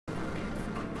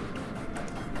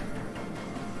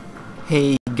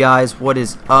Hey guys, what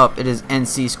is up? It is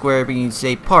NC Square bringing you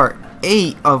today part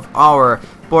 8 of our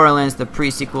Borderlands, the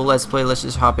pre-sequel Let's Play. Let's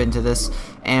just hop into this,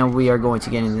 and we are going to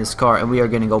get in this car, and we are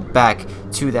going to go back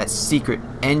to that secret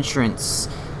entrance.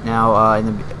 Now, in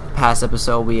the past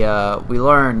episode, we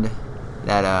learned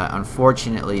that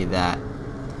unfortunately that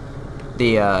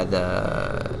the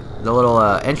little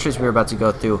entrance we were about to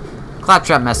go through,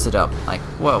 Claptrap messed it up. Like,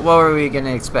 what were we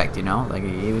gonna expect, you know? Like,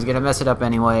 he was gonna mess it up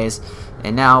anyways,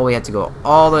 and now we had to go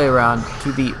all the way around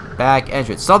to the back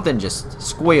entrance. Something just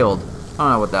squealed. I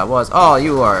don't know what that was. Oh,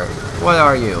 you are. What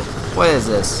are you? What is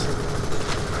this?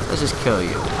 Let's just kill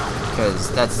you,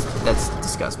 because that's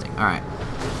disgusting. All right,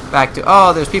 back to.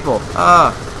 Oh, there's people.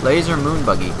 Laser moon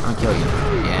buggy. I'll kill you.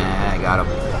 Yeah, I got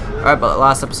him. All right, but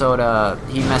last episode,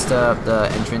 he messed up the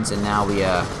entrance, and now we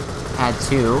had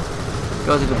to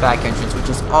go to the back entrance, which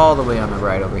is all the way on the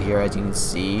right over here, as you can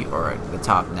see, or at the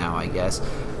top now, I guess.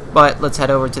 But let's head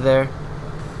over to there,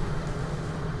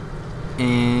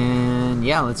 and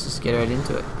yeah, let's just get right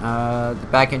into it. The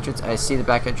back entrance. I see the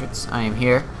back entrance. I am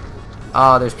here.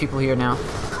 Oh, there's people here now.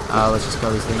 Let's just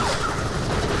kill these things.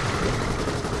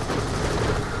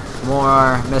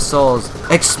 More missiles.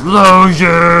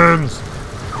 Explosions!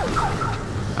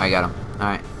 I got him.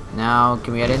 Alright. Now,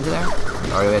 can we get into there?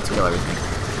 Or do we have to kill everything?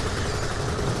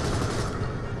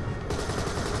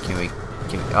 Can we?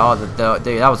 Oh,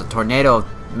 that was a tornado of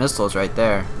missiles right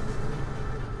there.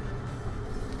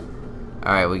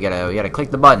 Alright, we gotta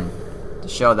click the button to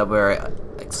show that we're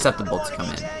acceptable to come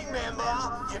in.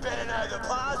 You better know the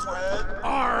password.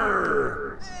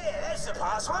 Yeah, that's the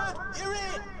password. You're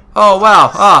in. Oh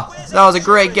wow! That was a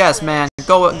great guess, man.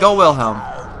 Go Wilhelm.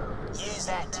 Use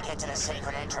that to get to the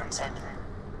secret entrance, and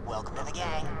welcome to the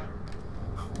gang.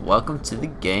 Welcome to the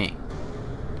gang.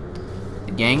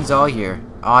 The gang's all here.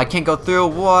 Oh, I can't go through.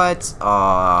 What?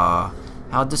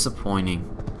 How disappointing.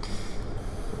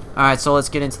 Alright, so let's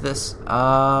get into this.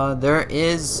 There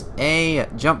is a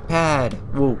jump pad.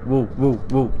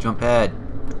 Whoa, jump pad.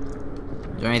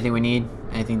 Is there anything we need?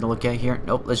 Anything to look at here?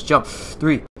 Nope, let's jump.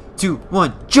 3, 2,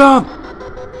 1, jump!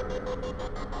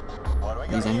 What do we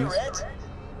These got here, enemies? Red?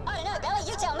 I don't know, Belly,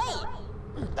 you tell me.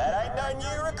 That ain't no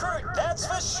new recruit, that's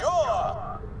for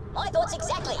sure. My thoughts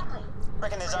exactly.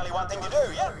 Reckon there's only one thing to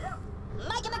do, yeah?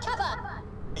 Make him a cover.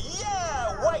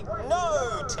 Yeah, wait,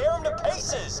 no, tear him to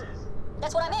pieces.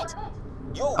 That's what I meant.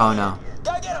 You're Oh weird. no.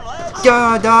 Go get him, lads.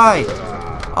 Die!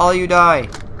 All you die.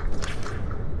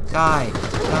 Die.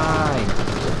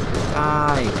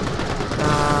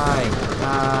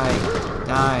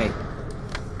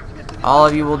 All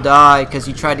of you will die because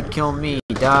you tried to kill me.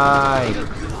 Die.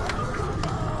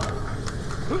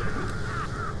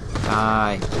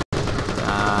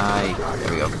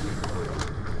 There we go.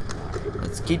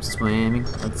 Let's keep swimming.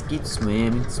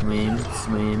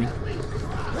 Swimming.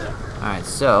 Alright,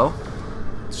 so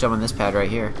let's jump on this pad right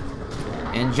here.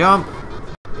 And jump!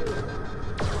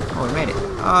 Oh, we made it.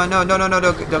 Oh, no, don't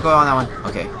go on that one.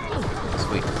 Okay.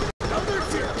 Sweet.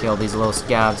 Kill these little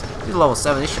scabs. These are level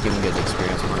 7. This should give me good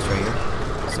experience points right here.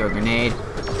 So, grenade.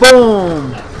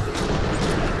 Boom!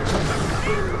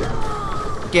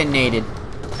 Get naded.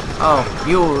 Oh,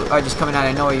 you are just coming out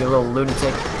of nowhere, you little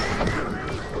lunatic.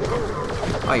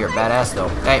 Oh, you're a badass, though.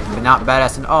 Hey, but not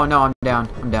badass. Oh, no, I'm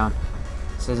down.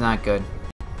 This is not good.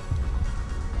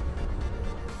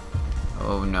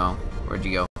 Oh, no. Where'd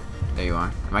you go? There you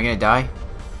are. Am I gonna die?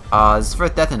 This is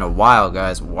first death in a while,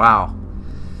 guys. Wow.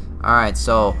 Alright,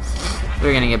 so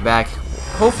we're gonna get back.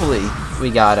 Hopefully, we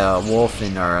got Wolf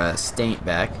and our Staint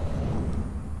back.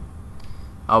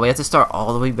 Oh, we have to start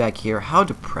all the way back here. How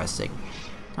depressing.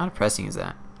 How depressing is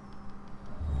that?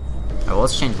 Alright, well,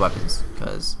 let's change weapons,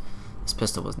 because this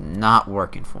pistol was not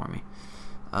working for me.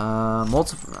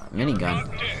 Minigun.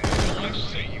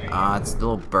 It's a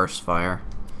little burst fire.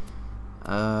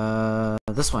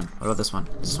 This one. What about this one?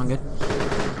 Is this one good?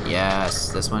 Yes,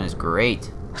 this one is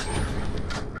great.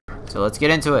 So let's get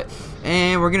into it.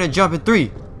 And we're gonna jump in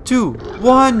 3, 2,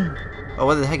 1. Oh,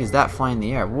 what the heck is that flying in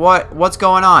the air? What's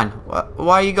going on?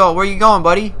 Where you going,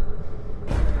 buddy?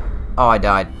 Oh, I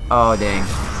died. Oh, dang.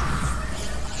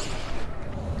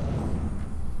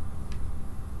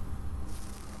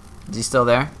 Is he still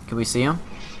there? Can we see him?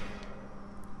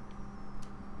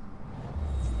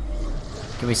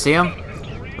 Can we see him?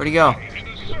 Where'd he go?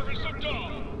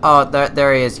 Oh,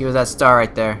 there he is. He was that star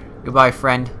right there. Goodbye,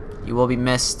 friend. You will be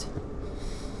missed.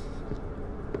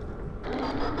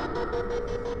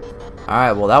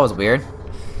 Alright, well, that was weird.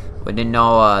 We didn't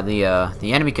know the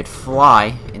enemy could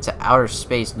fly into outer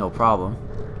space, no problem.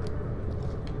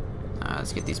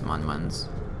 Let's get these Mun-Muns.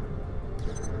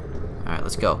 Alright,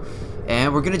 let's go.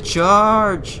 And we're gonna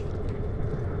charge!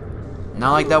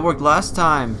 Not like that worked last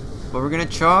time. But we're gonna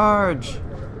charge.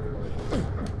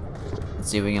 Let's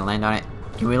see if we can land on it.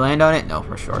 Can we land on it? No,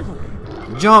 for sure.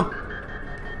 Jump!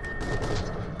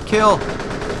 Kill!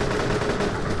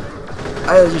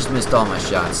 I just missed all my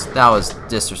shots. That was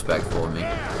disrespectful of me.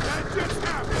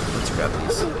 Let's grab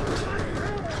these.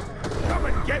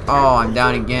 Oh, I'm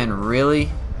down again. Really?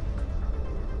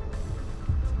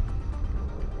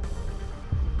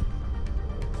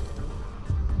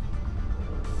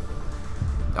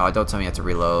 Oh, don't tell me you have to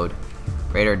reload.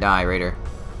 Raider, die, Raider.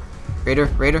 Raider,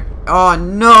 Raider. Oh,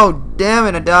 no! Damn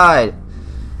it, I died.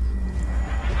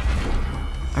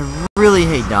 I really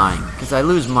hate dying, because I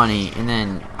lose money, and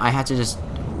then I have to just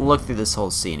look through this whole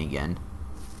scene again.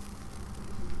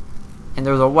 And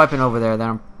there's a weapon over there that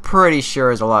I'm pretty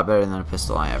sure is a lot better than the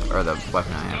pistol I have, or the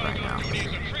weapon I have right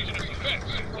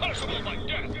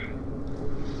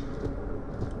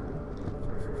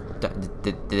now.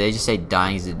 Did they just say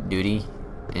dying is a duty?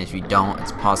 And if you don't,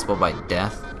 it's possible by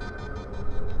death?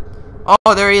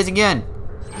 Oh, there he is again!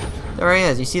 There he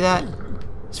is, you see that?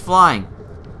 He's flying.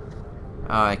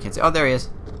 Oh, I can't see. Oh, there he is.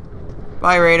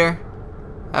 Bye, Raider.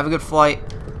 Have a good flight.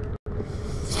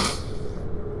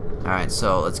 Alright,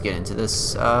 so let's get into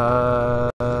this. What's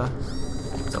up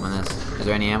on this? Is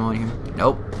there any ammo in here?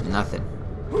 Nope, nothing.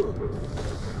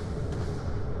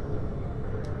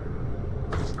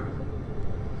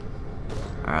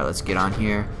 Alright, let's get on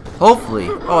here. Hopefully.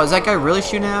 Oh, is that guy really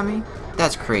shooting at me?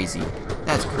 That's crazy.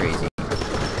 That's crazy.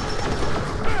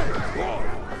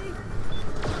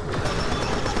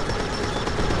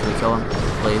 Can we kill him,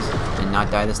 please? And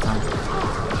not die this time?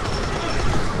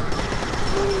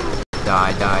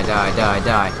 Die, die, die, die,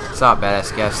 die. Stop,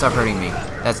 badass guy. Stop hurting me.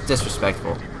 That's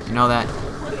disrespectful. You know that?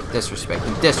 Disrespect.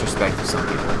 You disrespect some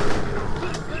people.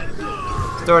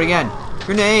 Throw it again.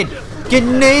 Grenade! Get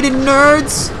naded,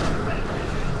 nerds!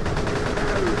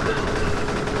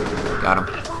 Got him.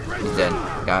 He's dead.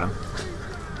 Got him.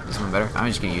 This one better? I'm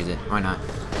just gonna use it. Why not?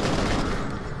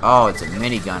 Oh, it's a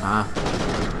minigun, huh?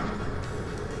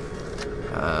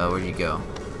 Where'd you go?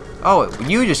 Oh,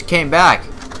 you just came back!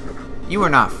 You were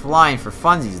not flying for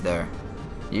funsies there.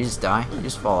 You just die? You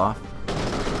just fall off?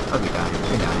 Oh, you're dying.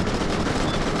 You're dying.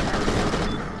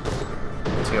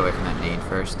 Let's get away from that nade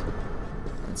first.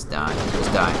 Let's die.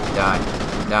 Just die. Die.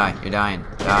 Die. You're dying.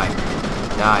 Die.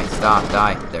 Die. Stop.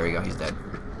 Die. There we go. He's dead.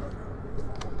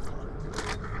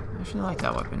 I actually like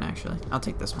that weapon, actually. I'll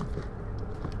take this one.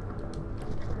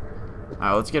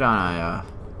 Alright, let's get on a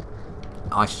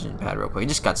oxygen pad real quick. He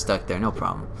just got stuck there. No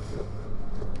problem.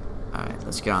 Alright,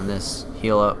 let's get on this.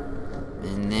 Heal up.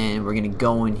 And then we're gonna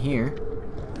go in here.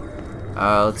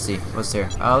 Let's see. What's there?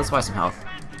 Let's buy some health.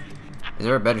 Is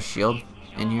there a better shield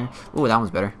in here? Ooh, that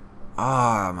one's better.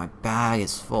 Ah, my bag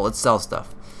is full. Let's sell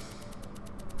stuff.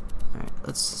 Alright,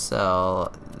 let's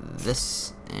sell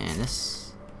this and this.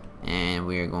 And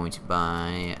we are going to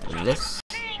buy this.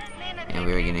 And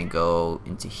we're gonna go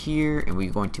into here and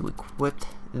we're going to equip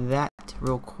that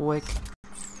real quick.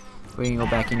 We're gonna go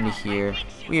back into here.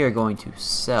 We are going to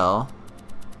sell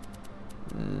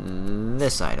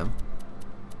this item.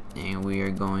 And we are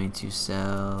going to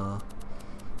sell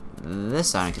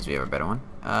this item because we have a better one.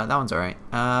 That one's alright.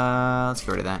 Let's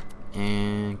get rid of that.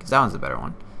 And because that one's the better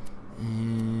one.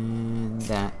 And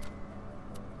that.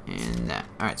 And that.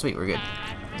 Alright, sweet, we're good.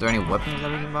 Is there any weapons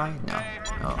that we can buy? No.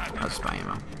 Oh, I'll just buy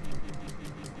ammo.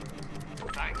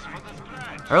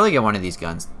 I really get one of these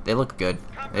guns. They look good.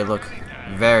 They look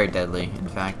very deadly, in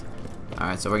fact.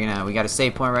 Alright, so we got a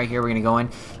save point right here. We're gonna go in.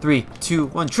 3, 2,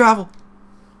 1, travel!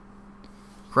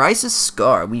 Crisis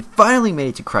Scar. We finally made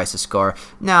it to Crisis Scar.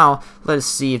 Now, let us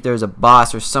see if there's a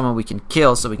boss or someone we can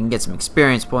kill so we can get some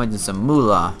experience points and some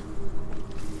moolah.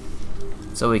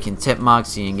 So we can tip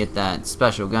Moxie and get that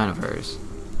special gun of hers.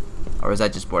 Or is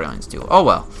that just Borderlands 2? Oh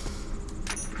well.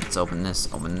 Let's open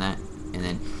this, open that, and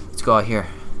then let's go out here.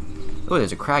 Oh,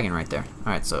 there's a Kraken right there.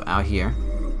 Alright, so out here.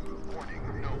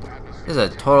 This is a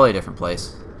totally different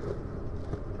place.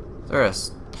 There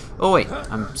is. Oh wait,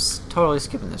 I'm totally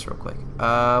skipping this real quick.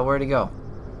 Where'd it go?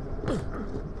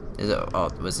 Is it? Oh,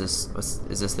 is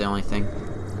this the only thing?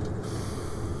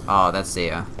 Oh, that's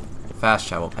the fast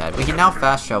travel pad. We can now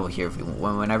fast travel here if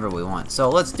whenever we want. So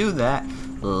let's do that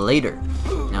later.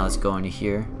 Now let's go into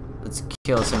here. Let's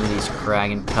kill some of these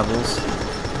Kraken pebbles.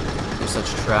 They're such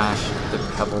trash.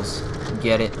 They're pebbles.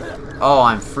 Get it? Oh,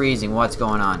 I'm freezing. What's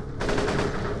going on?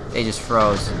 They just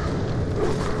froze.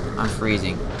 I'm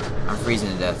freezing. I'm freezing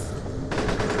to death.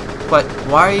 But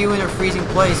why are you in a freezing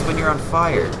place when you're on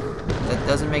fire? That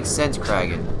doesn't make sense,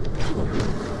 Kraken.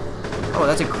 Oh,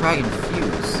 that's a Kraken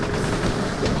fuse.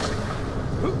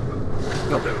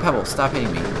 Yo, Pebble, stop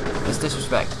hitting me. That's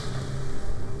disrespect.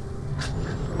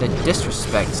 The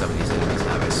disrespect some of these enemies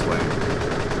have, I swear.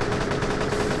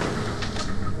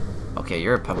 Okay,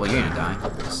 you're a pebble. You're gonna die.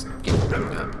 Just get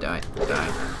die.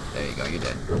 There you go. You're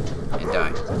dead. And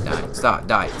die. Stop.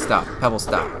 Die. Stop. Pebble,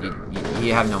 stop.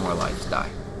 You have no more lives.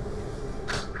 Die.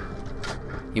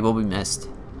 He will be missed.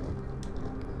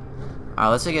 Alright,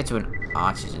 let's get to an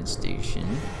oxygen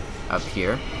station up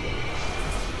here.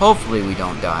 Hopefully we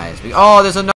don't die as we... Oh,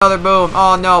 there's another boom!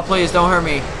 Oh no, please don't hurt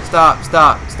me! Stop.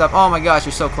 Oh my gosh,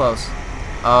 you're so close.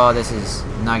 Oh, this is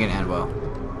not gonna end well.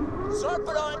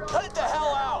 Sarpedon, cut it the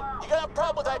hell out! You got a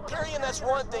problem with Hyperion, that's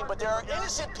one thing, but there are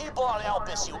innocent people on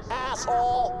Elpis, you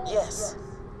asshole! Yes,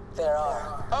 there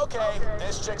are. Okay,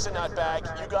 this chick's a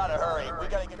nutbag. You gotta hurry. We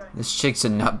gotta get... This chick's a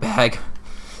nutbag.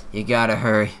 You gotta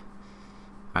hurry.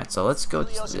 Alright, so let's go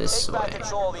this Take back way.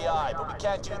 control of the eye, but we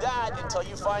can't do that until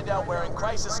you find out where in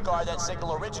Crisis Scar that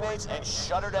signal originates and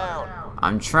shut her down.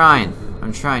 I'm trying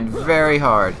very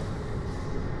hard.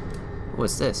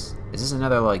 What's this? Is this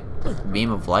another, like, beam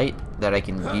of light that I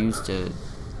can use to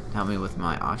help me with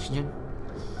my oxygen?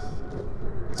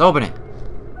 Let's open it.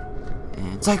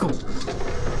 And cycle.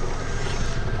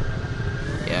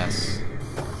 Yes.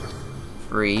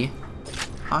 Free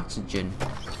oxygen.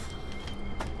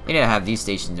 You need to have these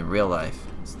stations in real life.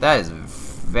 So that is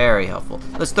very helpful.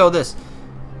 Let's throw this.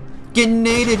 Get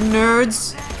naded,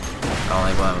 nerds! Oh,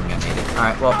 only one of them got naded.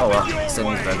 Alright, well, oh well. Send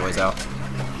these bad boys out.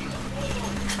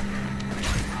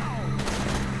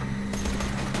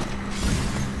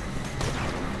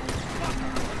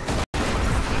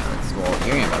 Well,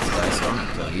 you're about to die, so I'm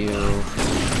gonna kill you.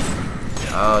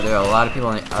 Oh, there are a lot of people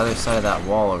on the other side of that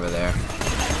wall over there.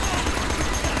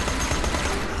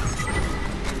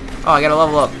 Oh, I gotta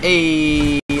level up.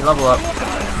 Hey, level up.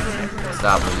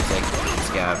 Stop, lunatic.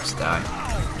 Scabs, die.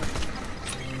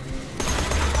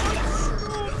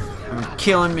 I'm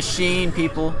killing machine,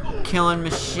 people. Killing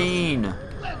machine. A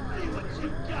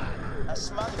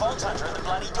smug vault hunter in the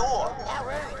bloody door. How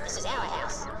rude. This is our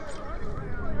house.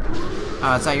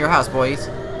 Oh, it's not your house, boys.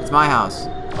 It's my house.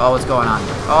 Oh, what's going on?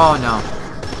 Oh, no.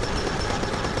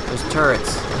 There's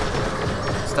turrets.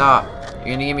 Stop.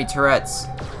 You're gonna give me turrets.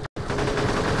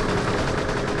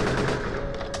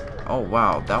 Oh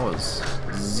wow, that was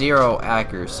 0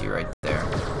 accuracy right there.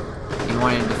 You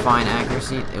wanted to define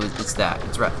accuracy? It's that.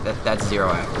 It's right. That's 0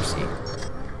 accuracy.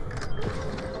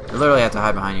 You literally have to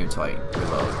hide behind you until I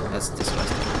reload. That's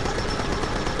disgusting.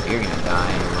 You're gonna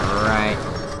die right.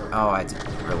 Oh, I had to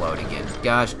reload again.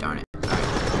 Gosh darn it. Alright,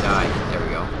 die. There we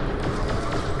go.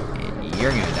 And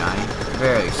you're gonna die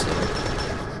very soon.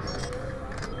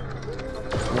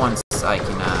 Once I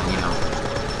can, you know,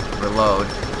 reload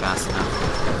fast enough.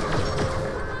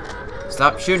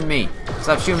 Stop shooting me!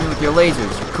 Stop shooting me with your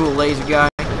lasers, you cool laser guy!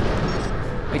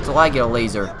 Wait till I get a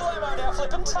laser. Alright,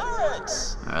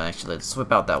 actually, let's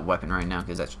whip out that weapon right now,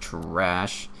 because that's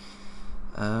trash.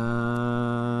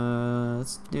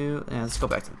 Let's go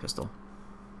back to the pistol.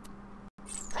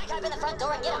 Crack open the front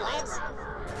door and get him, Lance.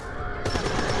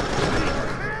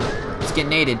 Let's get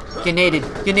naded! Get naded!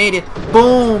 Get naded!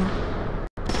 Boom!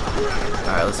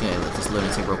 Alright, let's get this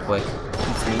lunatic real quick.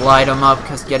 Let's light him up,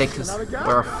 cause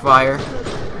we're a fire.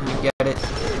 You get it?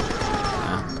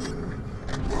 Yeah.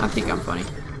 I think I'm funny.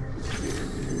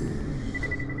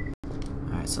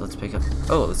 Alright, so let's pick up...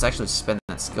 Oh, let's actually spend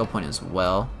that skill point as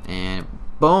well. And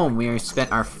boom! We already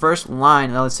spent our first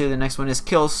line. Now let's see what the next one is.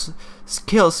 Kill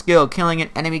skill. Killing an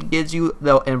enemy gives you,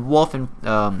 though, and wolf and...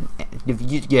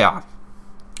 yeah.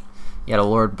 You got a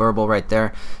Lord Burble right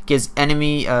there. Gives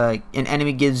enemy an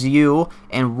enemy gives you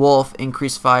and wolf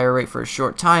increased fire rate for a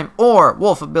short time, or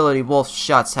wolf ability. Wolf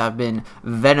shots have been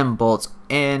venom bolts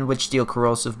and which deal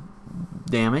corrosive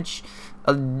damage.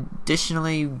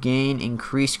 Additionally, you gain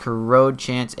increased corrode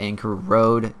chance and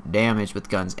corrode damage with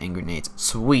guns and grenades.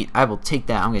 Sweet, I will take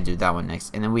that. I'm gonna do that one next.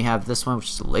 And then we have this one, which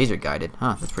is laser guided.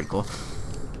 Huh, that's pretty cool.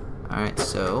 Alright,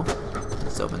 so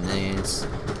let's open these.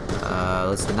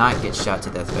 Let's not get shot to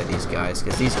death by these guys,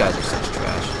 because these guys are such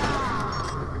trash.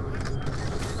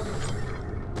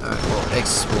 Alright, well,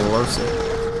 explosive.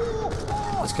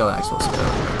 Let's kill that explosive.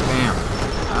 Bam!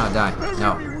 Ah, die.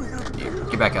 No.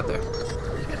 Get back out there.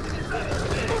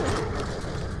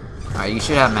 Alright, you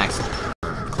should have max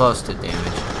close to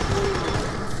damage.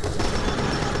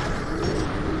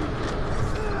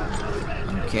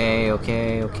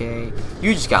 Okay.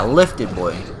 You just got lifted,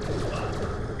 boy.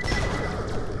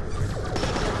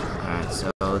 Alright,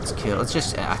 so let's kill. Let's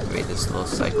just activate this little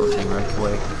cycle thing right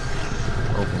quick.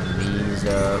 Open these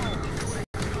up.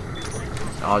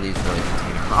 All these really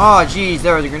contain. Oh, jeez,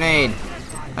 there was a grenade.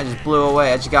 I just blew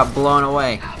away. I just got blown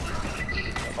away.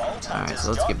 Alright,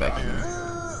 so let's get back in here.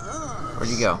 Where'd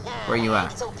you go? Where are you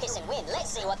at? It's all piss and wind. Let's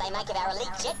Let's see what they make of our elite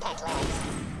jetpack lads.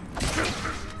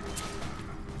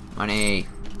 Money.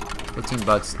 15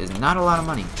 bucks is not a lot of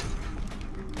money.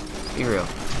 Be real.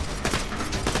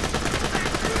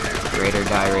 Raider,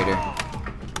 die, Raider.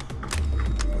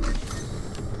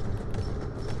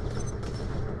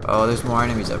 Oh, there's more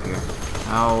enemies up here.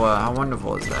 How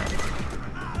wonderful is that?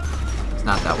 It's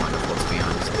not that wonderful, to be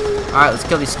honest. Alright, let's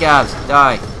kill these scabs.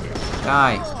 Die.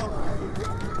 Die.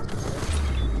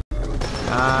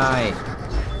 Die.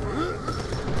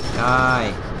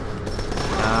 Die.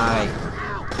 Die.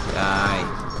 Die.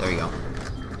 There we go.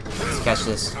 Let's catch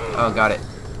this. Oh, got it.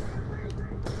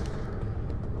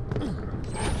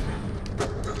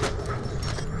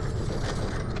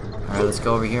 Alright, let's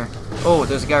go over here. Oh,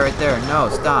 there's a guy right there. No,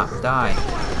 stop. Die.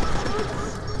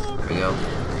 There we go.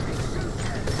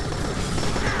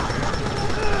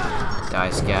 Die,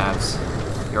 scabs.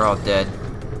 You're all dead.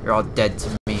 You're all dead to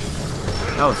me.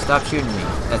 No, stop shooting me.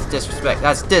 That's disrespect.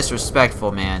 That's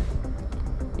disrespectful, man.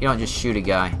 You don't just shoot a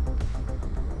guy.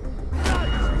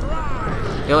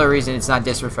 The only reason it's not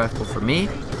disrespectful for me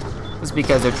is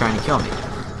because they're trying to kill me.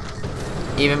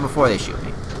 Even before they shoot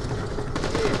me.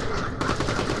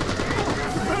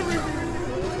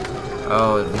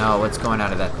 Oh no, what's going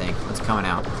out of that thing? What's coming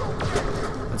out?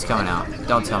 What's coming out?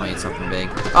 Don't tell me it's something big.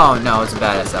 Oh no, it's a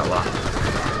badass outlaw.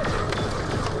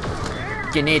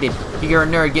 Get naded. You're a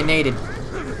nerd, get naded.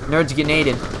 Nerds get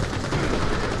naded.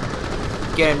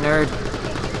 Get it, nerd.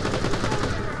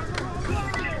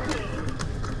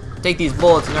 Take these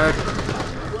bullets, nerd.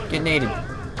 Get naded.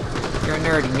 You're a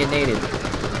nerd and get naded.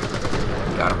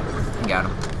 Got him. I got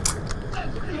him.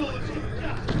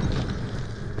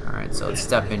 Alright, so let's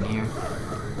step in here.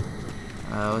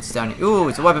 What's down here? Ooh,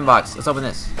 it's a weapon box. Let's open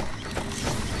this.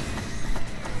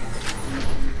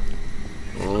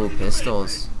 Ooh,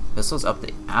 pistols. Pistols up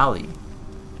the alley.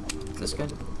 Is this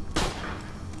good?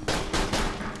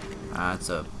 It's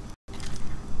a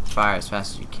fire as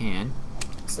fast as you can.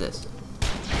 What's this?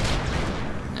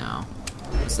 No.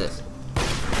 What's this?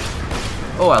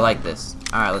 Oh, I like this.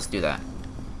 Alright, let's do that.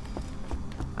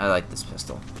 I like this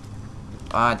pistol.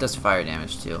 It does fire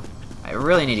damage too. I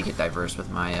really need to get diverse with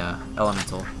my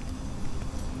elemental.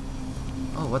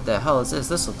 Oh, what the hell is this?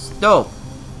 This looks dope.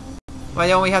 Why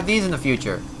don't we have these in the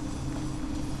future?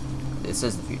 This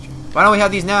is the future. Why don't we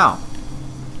have these now?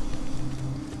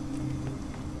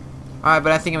 Alright,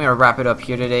 but I think I'm gonna wrap it up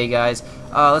here today, guys.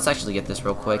 Let's actually get this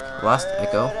real quick. Lost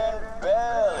Echo.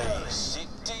 Belly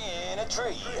sitting in a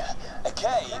tree.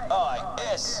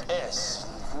 K-I-S-S.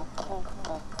 Oh,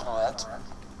 that's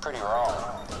pretty wrong.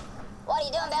 What are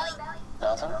you doing, Belly?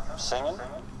 Nothing. Singing.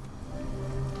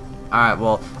 Alright,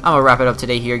 well, I'm gonna wrap it up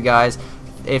today here, guys.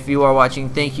 If you are watching,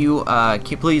 thank you.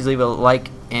 Please leave a like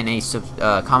and a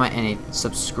comment and a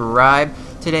subscribe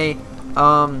today.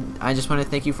 I just want to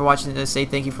thank you for watching. Say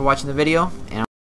thank you for watching the video, and